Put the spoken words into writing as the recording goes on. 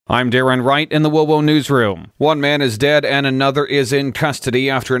I'm Darren Wright in the WOWO newsroom. One man is dead and another is in custody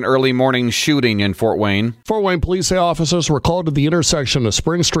after an early morning shooting in Fort Wayne. Fort Wayne police say officers were called to the intersection of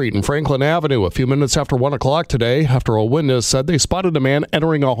Spring Street and Franklin Avenue a few minutes after 1 o'clock today after a witness said they spotted a man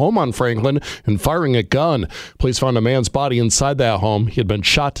entering a home on Franklin and firing a gun. Police found a man's body inside that home. He had been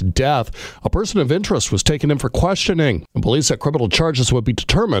shot to death. A person of interest was taken in for questioning, and police said criminal charges would be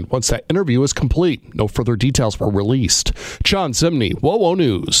determined once that interview is complete. No further details were released. John Zimney, WOWO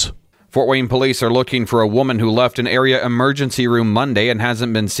News. Fort Wayne police are looking for a woman who left an area emergency room Monday and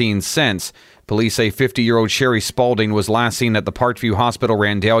hasn't been seen since. Police say 50-year-old Sherry Spalding was last seen at the Parkview Hospital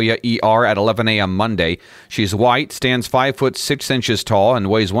Randalia ER at 11 a.m. Monday. She's white, stands 5 foot 6 inches tall, and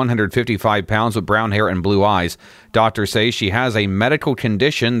weighs 155 pounds with brown hair and blue eyes. Doctors say she has a medical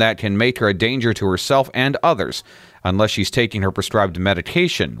condition that can make her a danger to herself and others, unless she's taking her prescribed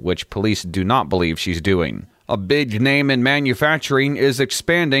medication, which police do not believe she's doing. A big name in manufacturing is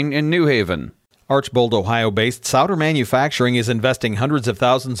expanding in New Haven. Archbold, Ohio-based Souter Manufacturing is investing hundreds of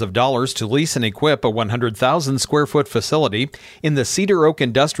thousands of dollars to lease and equip a 100,000-square-foot facility in the Cedar Oak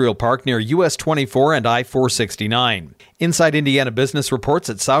Industrial Park near US 24 and I-469. Inside Indiana Business reports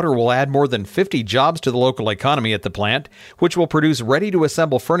that Souter will add more than 50 jobs to the local economy at the plant, which will produce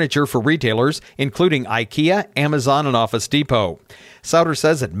ready-to-assemble furniture for retailers, including IKEA, Amazon, and Office Depot. Souter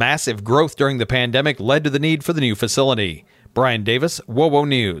says that massive growth during the pandemic led to the need for the new facility. Brian Davis, WOWO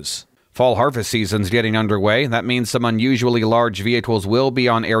News. Fall harvest season's getting underway. That means some unusually large vehicles will be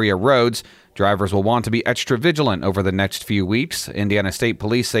on area roads. Drivers will want to be extra vigilant over the next few weeks. Indiana State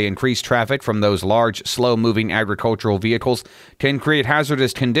Police say increased traffic from those large, slow-moving agricultural vehicles can create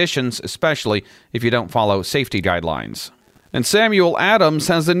hazardous conditions, especially if you don't follow safety guidelines. And Samuel Adams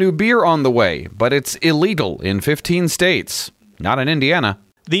has a new beer on the way, but it's illegal in 15 states. Not in Indiana.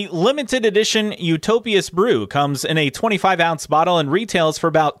 The limited edition Utopias Brew comes in a 25-ounce bottle and retails for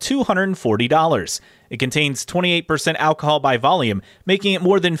about $240. It contains 28% alcohol by volume, making it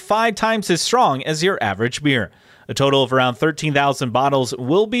more than 5 times as strong as your average beer. A total of around 13,000 bottles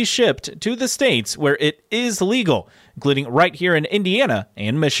will be shipped to the states where it is legal, including right here in Indiana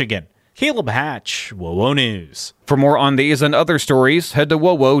and Michigan. Caleb Hatch, WOWO News. For more on these and other stories, head to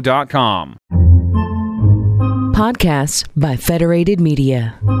WOWO.com. Podcasts by Federated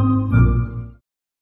Media.